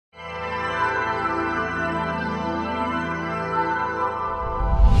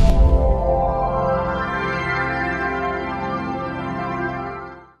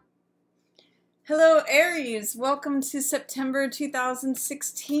Aries, welcome to September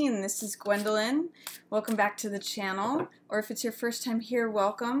 2016. This is Gwendolyn. Welcome back to the channel, or if it's your first time here,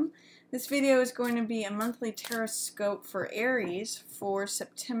 welcome. This video is going to be a monthly Tarotscope for Aries for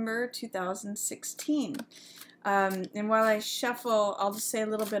September 2016. And while I shuffle, I'll just say a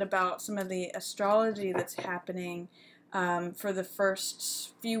little bit about some of the astrology that's happening for the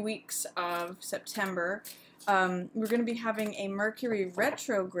first few weeks of September. We're going to be having a Mercury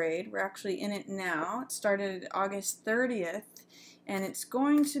retrograde. We're actually in it now. It started August 30th, and it's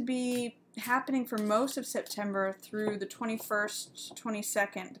going to be happening for most of September through the 21st,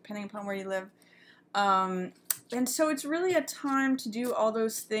 22nd, depending upon where you live. And so it's really a time to do all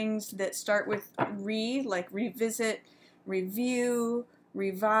those things that start with like revisit, review,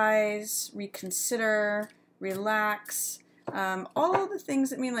 revise, reconsider, relax, all the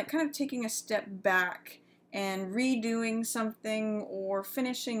things that mean like kind of taking a step back and redoing something or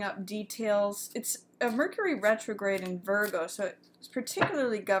finishing up details. It's a Mercury retrograde in Virgo, so it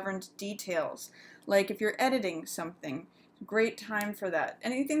particularly governs details. Like if you're editing something, great time for that.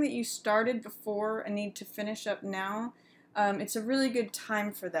 Anything that you started before and need to finish up now, it's a really good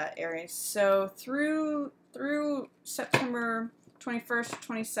time for that, Aries. So through September 21st,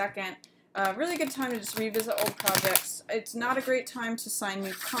 22nd, really good time to just revisit old projects. It's not a great time to sign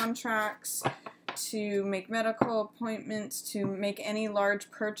new contracts, to make medical appointments, to make any large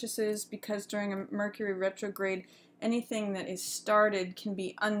purchases, because during a Mercury retrograde, anything that is started can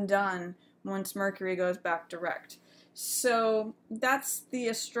be undone once Mercury goes back direct. So that's the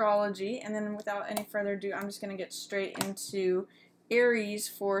astrology, and then without any further ado, I'm just going to get straight into Aries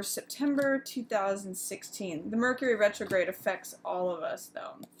for September 2016. The Mercury retrograde affects all of us,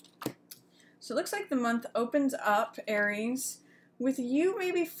 though. So it looks like the month opens up, Aries, with you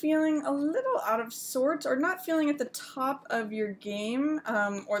maybe feeling a little out of sorts, or not feeling at the top of your game,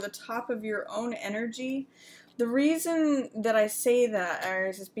 or the top of your own energy. The reason that I say that,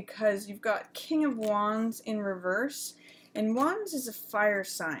 Aries, is because you've got King of Wands in reverse, and Wands is a fire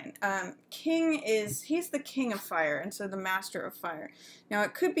sign. He's the king of fire, and so the master of fire. Now,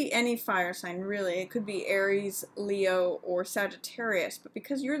 it could be any fire sign, really. It could be Aries, Leo, or Sagittarius, but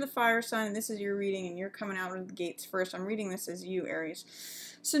because you're the fire sign, and this is your reading, and you're coming out of the gates first, I'm reading this as you, Aries.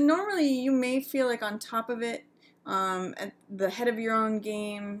 So normally, you may feel like on top of it, at the head of your own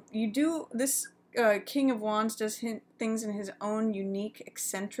game. This King of Wands does things in his own unique,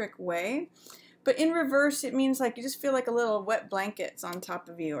 eccentric way. But in reverse, it means like you just feel like a little wet blankets on top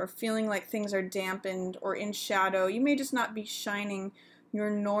of you, or feeling like things are dampened or in shadow. You may just not be shining your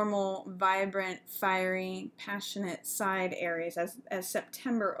normal, vibrant, fiery, passionate side, Aries, as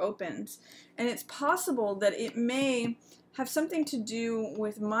September opens. And it's possible that it may have something to do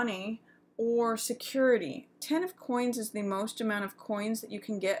with money or security. 10 of coins is the most amount of coins that you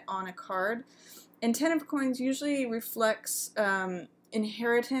can get on a card. And 10 of coins usually reflects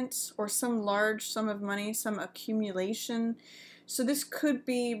inheritance or some large sum of money, some accumulation. So this could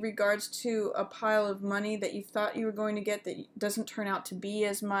be regards to a pile of money that you thought you were going to get that doesn't turn out to be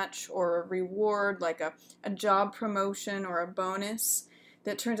as much, or a reward like a job promotion or a bonus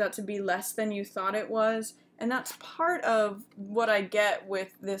that turns out to be less than you thought it was. And that's part of what I get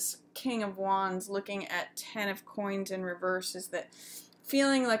with this King of Wands looking at 10 of coins in reverse, is that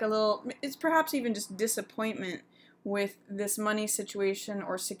feeling like a little, it's perhaps even just disappointment with this money situation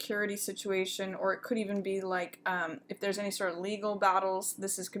or security situation, or it could even be like if there's any sort of legal battles,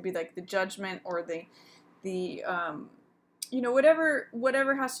 could be like the judgment or the you know,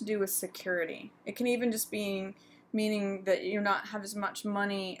 whatever has to do with security. It can even just be meaning that you not have as much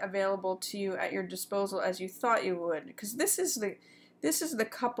money available to you at your disposal as you thought you would, because this is the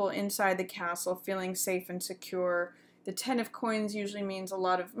couple inside the castle feeling safe and secure. The 10 of coins usually means a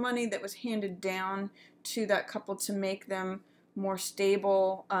lot of money that was handed down to that couple to make them more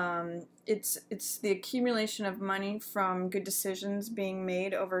stable. It's the accumulation of money from good decisions being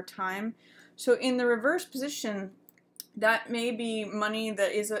made over time. So in the reverse position, that may be money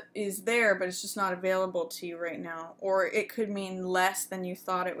that is there, but it's just not available to you right now. Or it could mean less than you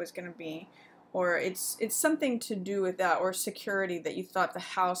thought it was going to be. Or it's something to do with that, or security, that you thought the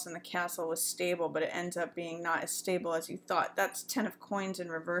house and the castle was stable, but it ends up being not as stable as you thought. That's 10 of coins in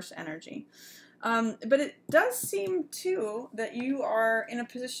reverse energy. But it does seem, too, that you are in a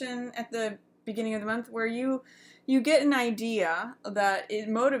position at the beginning of the month where you get an idea that it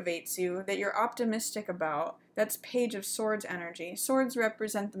motivates you, that you're optimistic about. That's Page of Swords energy. Swords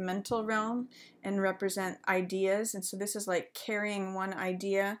represent the mental realm and represent ideas, and so this is like carrying one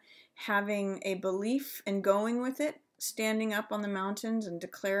idea, having a belief and going with it, standing up on the mountains and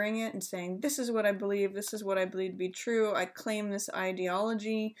declaring it and saying, this is what I believe to be true, I claim this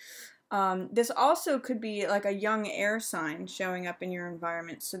ideology. This also could be like a young air sign showing up in your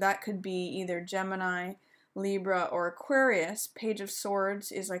environment. So that could be either Gemini, Libra, or Aquarius. Page of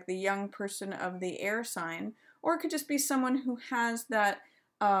Swords is like the young person of the air sign. Or it could just be someone who has that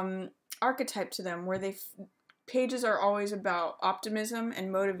archetype to them, where pages are always about optimism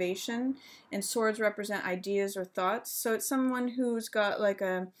and motivation, and swords represent ideas or thoughts. So it's someone who's got like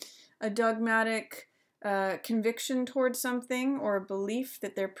a dogmatic conviction towards something, or a belief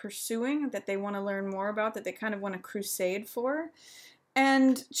that they're pursuing, that they want to learn more about, that they kind of want to crusade for.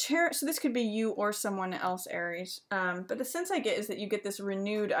 And so this could be you or someone else, Aries. But the sense I get is that you get this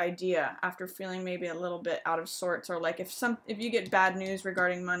renewed idea after feeling maybe a little bit out of sorts, or like if you get bad news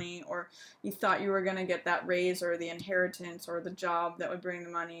regarding money, or you thought you were going to get that raise or the inheritance or the job that would bring the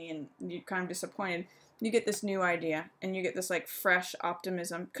money and you're kind of disappointed, you get this new idea and you get this like fresh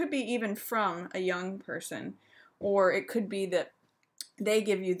optimism. Could be even from a young person, or it could be that they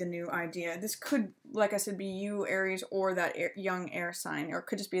give you the new idea. This could, like I said, be you, Aries, or that young air sign, or it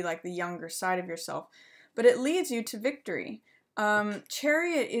could just be like the younger side of yourself. But it leads you to victory.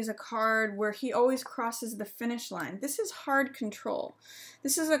 Chariot is a card where he always crosses the finish line. This is hard control.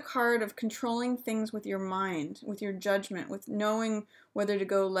 This is a card of controlling things with your mind, with your judgment, with knowing whether to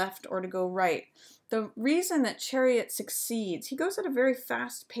go left or to go right. The reason that Chariot succeeds, he goes at a very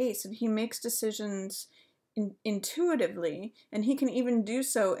fast pace and he makes decisions intuitively, and he can even do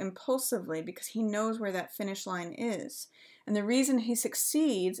so impulsively because he knows where that finish line is. And the reason he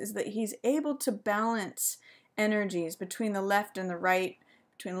succeeds is that he's able to balance energies between the left and the right,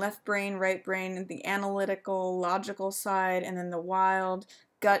 between left brain, right brain, and the analytical, logical side, and then the wild,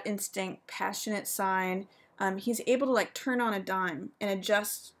 gut instinct, passionate side. He's able to like turn on a dime and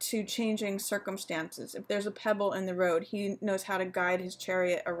adjust to changing circumstances. If there's a pebble in the road, he knows how to guide his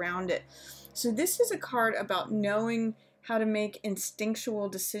chariot around it. So this is a card about knowing how to make instinctual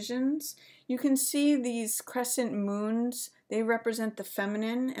decisions. You can see these crescent moons. They represent the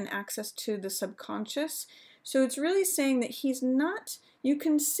feminine and access to the subconscious. So it's really saying that he's not, you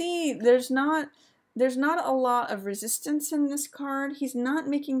can see there's not a lot of resistance in this card. He's not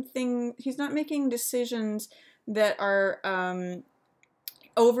making decisions that are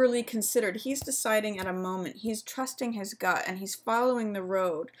overly considered. He's deciding at a moment. He's trusting his gut and he's following the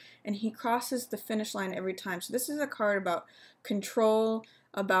road, and he crosses the finish line every time. So this is a card about control,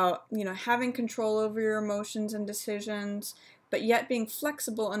 about, you know, having control over your emotions and decisions, but yet being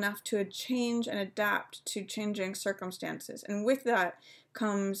flexible enough to change and adapt to changing circumstances. And with that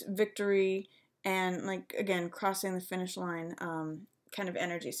comes victory and, like, again, crossing the finish line kind of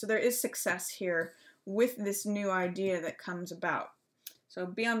energy. So there is success here with this new idea that comes about. So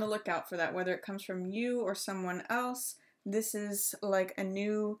be on the lookout for that, whether it comes from you or someone else. This is like a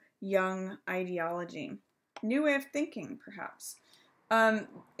new, young ideology. New way of thinking, perhaps.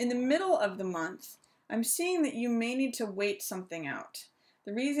 In the middle of the month, I'm seeing that you may need to wait something out.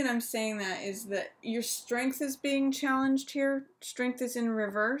 The reason I'm saying that is that your strength is being challenged here. Strength is in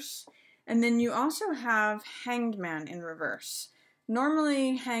reverse. And then you also have Hanged Man in reverse.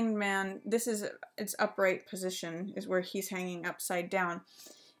 Normally, Hanged Man, this is its upright position, is where he's hanging upside down.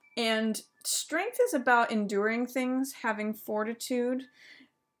 And strength is about enduring things, having fortitude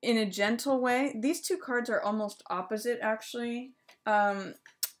in a gentle way. These two cards are almost opposite, actually.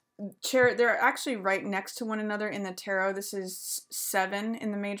 They're actually right next to one another in the tarot. This is 7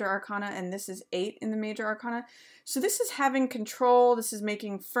 in the major arcana, and this is 8 in the major arcana. So this is having control. This is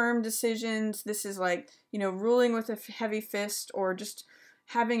making firm decisions. This is like, you know, ruling with a heavy fist, or just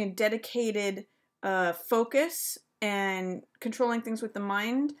having a dedicated focus and controlling things with the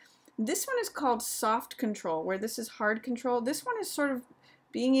mind. This one is called soft control, where this is hard control. This one is sort of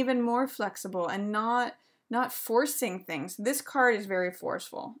being even more flexible and not forcing things. This card is very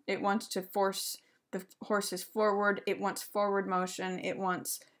forceful. It wants to force the horses forward. It wants forward motion. It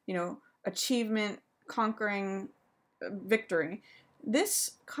wants, you know, achievement, conquering, victory.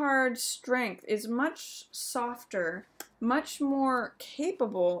 This card's strength is much softer, much more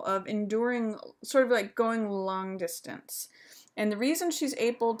capable of enduring, sort of like going long distance. And the reason she's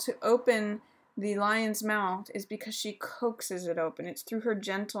able to open the lion's mouth is because she coaxes it open. It's through her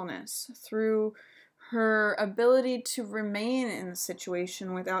gentleness, through her ability to remain in the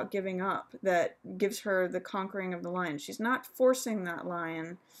situation without giving up, that gives her the conquering of the lion. She's not forcing that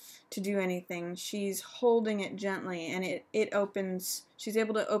lion to do anything. She's holding it gently, and it opens. She's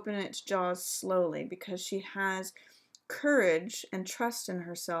able to open its jaws slowly because she has courage and trust in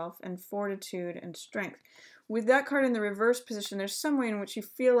herself and fortitude and strength. With that card in the reverse position, there's some way in which you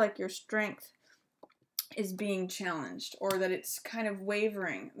feel like your strength is being challenged, or that it's kind of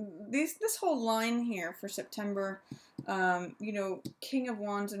wavering. This whole line here for September, you know, King of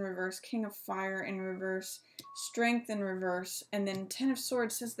Wands in reverse, King of Fire in reverse, Strength in reverse, and then Ten of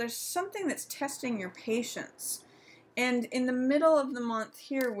Swords says there's something that's testing your patience. And in the middle of the month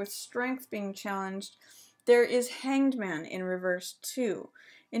here, with Strength being challenged, there is Hanged Man in reverse too.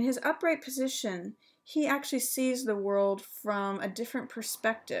 In his upright position, he actually sees the world from a different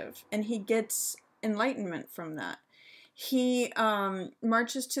perspective, and he gets enlightenment from that. He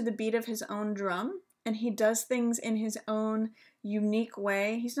marches to the beat of his own drum, and he does things in his own unique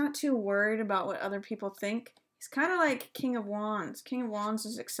way. He's not too worried about what other people think. He's kind of like King of Wands. King of Wands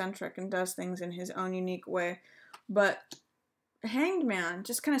is eccentric and does things in his own unique way, but Hanged Man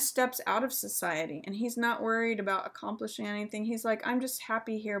just kind of steps out of society, and he's not worried about accomplishing anything. He's like, I'm just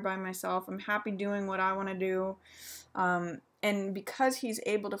happy here by myself. I'm happy doing what I want to do. And because he's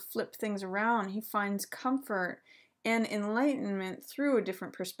able to flip things around, he finds comfort and enlightenment through a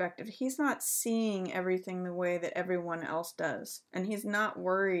different perspective. He's not seeing everything the way that everyone else does, and he's not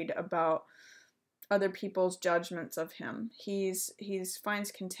worried about other people's judgments of him. He's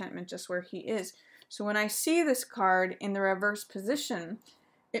finds contentment just where he is. So when I see this card in the reverse position,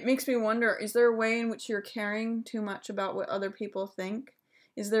 it makes me wonder, is there a way in which you're caring too much about what other people think?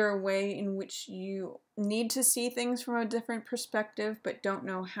 Is there a way in which you need to see things from a different perspective but don't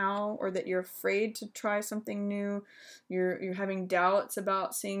know how, or that you're afraid to try something new? You're having doubts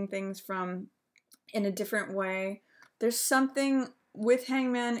about seeing things from in a different way. There's something with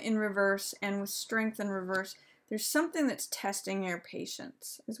Hangman in reverse and with Strength in reverse. There's something that's testing your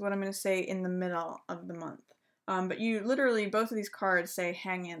patience, is what I'm going to say in the middle of the month. But you literally, both of these cards say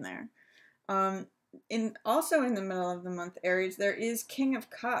hang in there. Also in the middle of the month, Aries, there is King of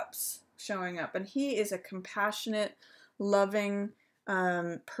Cups showing up, and he is a compassionate, loving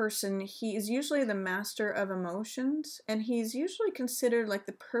person. He is usually the master of emotions, and he's usually considered like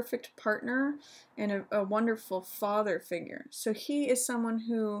the perfect partner and a wonderful father figure. So he is someone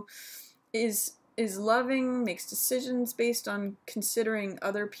who is loving, makes decisions based on considering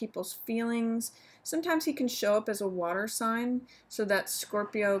other people's feelings. Sometimes he can show up as a water sign, so that's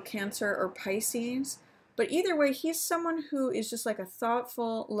Scorpio, Cancer, or Pisces. But either way, he's someone who is just like a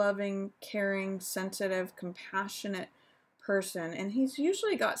thoughtful, loving, caring, sensitive, compassionate person. And he's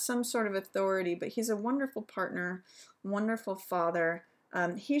usually got some sort of authority, but he's a wonderful partner, wonderful father.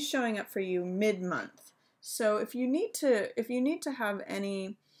 He's showing up for you mid-month. So if you need to have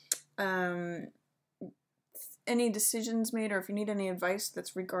any decisions made, or if you need any advice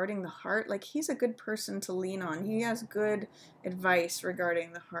that's regarding the heart, like, he's a good person to lean on. He has good advice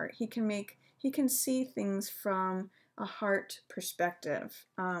regarding the heart. He can see things from a heart perspective,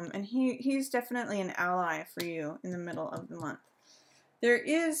 and he's definitely an ally for you in the middle of the month. There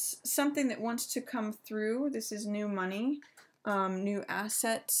is something that wants to come through. This is new money, new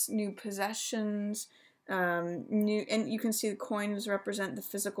assets, new possessions, and you can see the coins represent the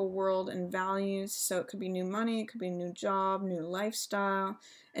physical world and values. So it could be new money, it could be a new job, new lifestyle.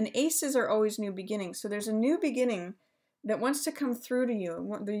 And aces are always new beginnings. So there's a new beginning that wants to come through to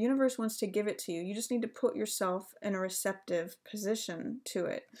you. The universe wants to give it to you. You just need to put yourself in a receptive position to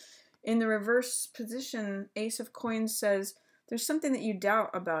it. In the reverse position, Ace of Coins says there's something that you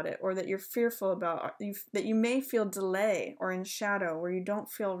doubt about it, or that you're fearful about, that you may feel delay or in shadow, where you don't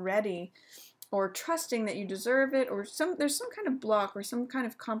feel ready or trusting that you deserve it, or there's some kind of block or some kind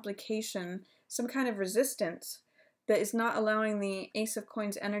of complication, some kind of resistance that is not allowing the Ace of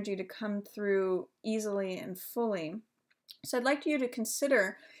Coins energy to come through easily and fully. So I'd like you to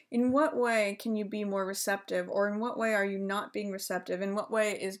consider, in what way can you be more receptive, or in what way are you not being receptive? In what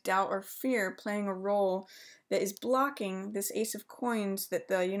way is doubt or fear playing a role that is blocking this Ace of Coins that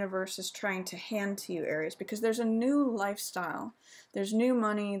the universe is trying to hand to you, Aries? Because there's a new lifestyle, there's new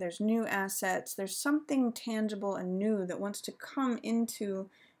money, there's new assets, there's something tangible and new that wants to come into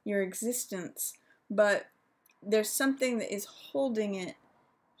your existence, but there's something that is holding it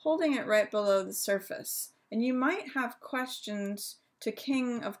right below the surface. And you might have questions to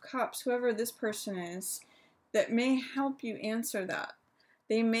King of Cups, whoever this person is, that may help you answer that.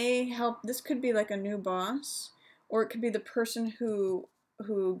 They may help. This could be like a new boss, or it could be the person who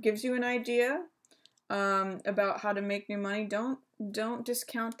gives you an idea about how to make new money. Don't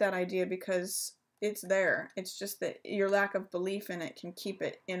discount that idea, because it's there. It's just that your lack of belief in it can keep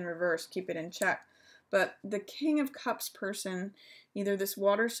it in reverse, keep it in check. But the King of Cups person, either this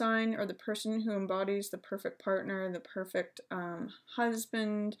water sign or the person who embodies the perfect partner, the perfect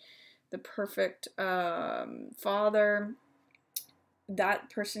husband, the perfect father, that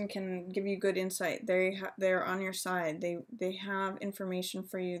person can give you good insight. They're on your side. They have information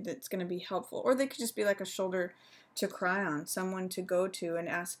for you that's going to be helpful. Or they could just be like a shoulder to cry on, someone to go to and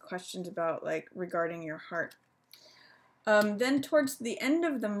ask questions about, like, regarding your heart. Then towards the end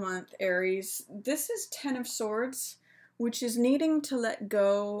of the month, Aries, this is Ten of Swords, which is needing to let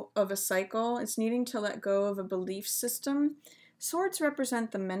go of a cycle. It's needing to let go of a belief system. Swords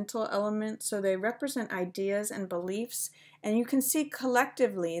represent the mental element, so they represent ideas and beliefs, and you can see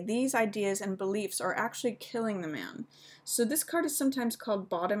collectively these ideas and beliefs are actually killing the man. So this card is sometimes called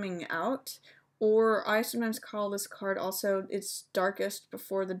bottoming out, or I sometimes call this card also its darkest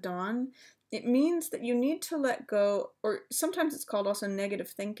before the dawn. It means that you need to let go, or sometimes it's called also negative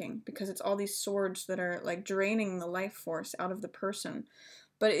thinking, because it's all these swords that are like draining the life force out of the person.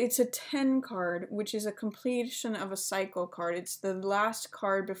 But it's a 10 card, which is a completion of a cycle card. It's the last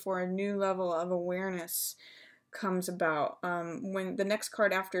card before a new level of awareness comes about. When the next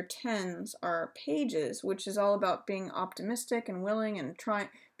card after 10s are pages, which is all about being optimistic and willing and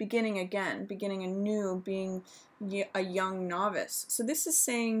beginning again, beginning anew, being a young novice. So this is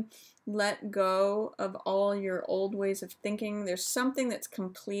saying let go of all your old ways of thinking. There's something that's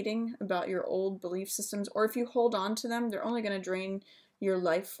completing about your old belief systems, or if you hold on to them, they're only going to drain your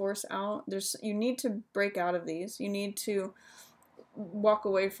life force out. You need to break out of these. You need to walk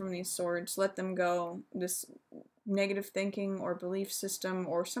away from these swords, let them go. This negative thinking or belief system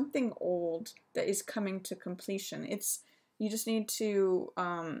or something old that is coming to completion. You just need to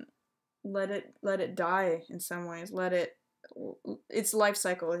let it die in some ways. Its life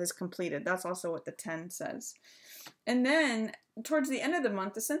cycle is completed. That's also what the 10 says. And then towards the end of the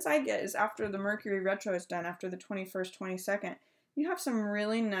month, the sense I get is after the Mercury retro is done, after the 21st, 22nd, you have some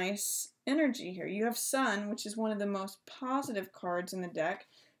really nice energy here. You have Sun, which is one of the most positive cards in the deck.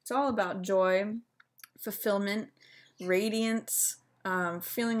 It's all about joy, fulfillment, radiance,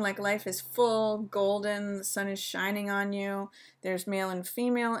 feeling like life is full, golden, the sun is shining on you. There's male and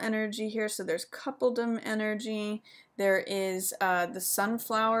female energy here, so there's coupledom energy. There is the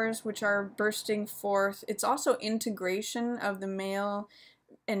sunflowers, which are bursting forth. It's also integration of the male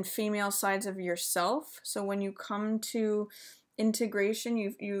and female sides of yourself. So when you come to integration,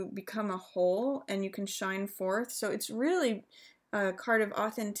 you become a whole and you can shine forth. So it's really a card of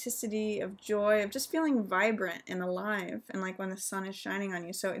authenticity, of joy, of just feeling vibrant and alive, and like when the sun is shining on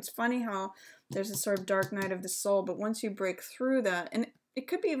you. So it's funny how there's a sort of dark night of the soul, but once you break through that, and it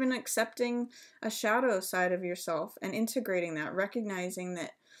could be even accepting a shadow side of yourself and integrating that, recognizing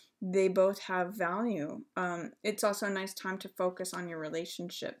that they both have value. It's also a nice time to focus on your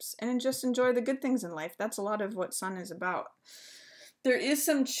relationships and just enjoy the good things in life. That's a lot of what Sun is about. There is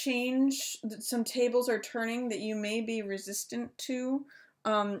some change, some tables are turning that you may be resistant to.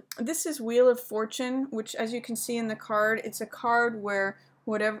 This is Wheel of Fortune, which, as you can see in the card, it's a card where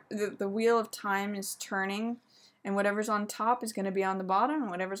whatever the wheel of time is turning, and whatever's on top is going to be on the bottom,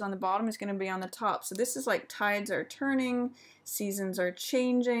 and whatever's on the bottom is going to be on the top. So this is like tides are turning, seasons are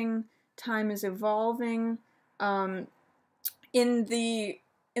changing, time is evolving.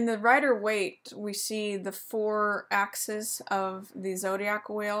 In the Rider-Waite, we see the 4 axes of the zodiac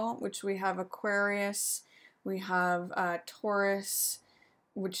wheel, which we have Aquarius, we have Taurus,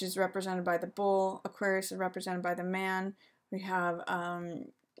 which is represented by the bull, Aquarius is represented by the man, we have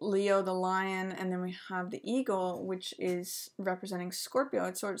Leo the lion, and then we have the eagle, which is representing Scorpio.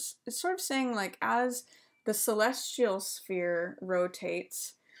 It's sort of saying, like, as the celestial sphere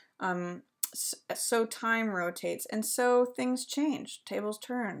rotates, so time rotates, and so things change, tables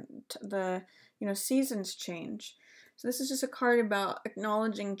turn, the seasons change. So this is just a card about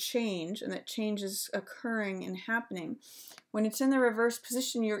acknowledging change, and that change is occurring and happening. When it's in the reverse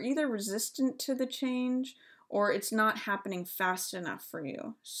position, you're either resistant to the change or it's not happening fast enough for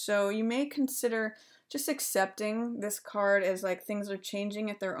you. So you may consider just accepting this card as like things are changing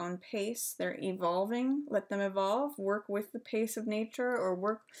at their own pace. They're evolving. Let them evolve. Work with the pace of nature, or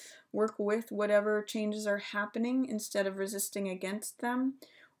work with whatever changes are happening instead of resisting against them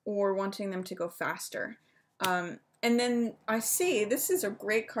or wanting them to go faster. And then I see this is a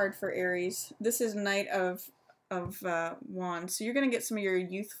great card for Aries. This is Knight of Wands. So you're going to get some of your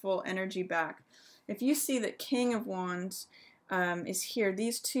youthful energy back. If you see that King of Wands is here,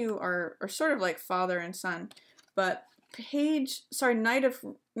 these two are sort of like father and son. But Knight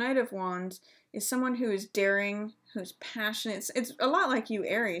of Wands is someone who is daring, who's passionate. It's a lot like you,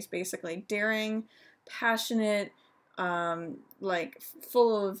 Aries, basically. Daring, passionate, like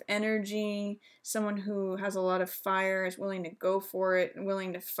full of energy, someone who has a lot of fire, is willing to go for it,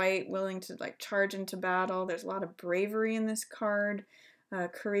 willing to fight, willing to like charge into battle. There's a lot of bravery in this card,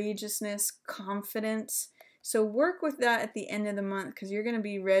 courageousness, confidence. So work with that at the end of the month because you're going to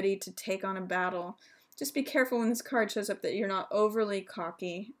be ready to take on a battle. Just be careful when this card shows up that you're not overly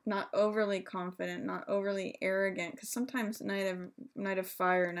cocky, not overly confident, not overly arrogant, because sometimes Knight of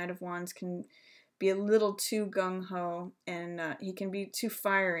Fire, Knight of Wands can be a little too gung-ho, and he can be too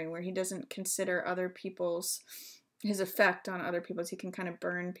fiery where he doesn't consider his effect on other people. He can kind of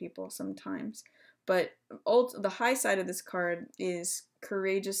burn people sometimes. But the high side of this card is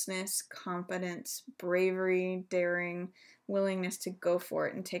courageousness, confidence, bravery, daring, willingness to go for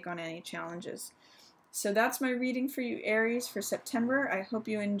it and take on any challenges. So that's my reading for you, Aries, for September. I hope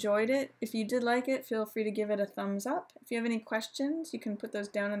you enjoyed it. If you did like it, feel free to give it a thumbs up. If you have any questions, you can put those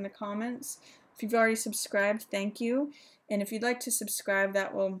down in the comments. If you've already subscribed, thank you. And if you'd like to subscribe,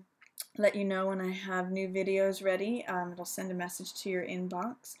 that will let you know when I have new videos ready. It'll send a message to your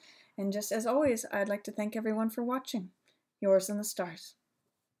inbox. And just as always, I'd like to thank everyone for watching. Yours in the stars.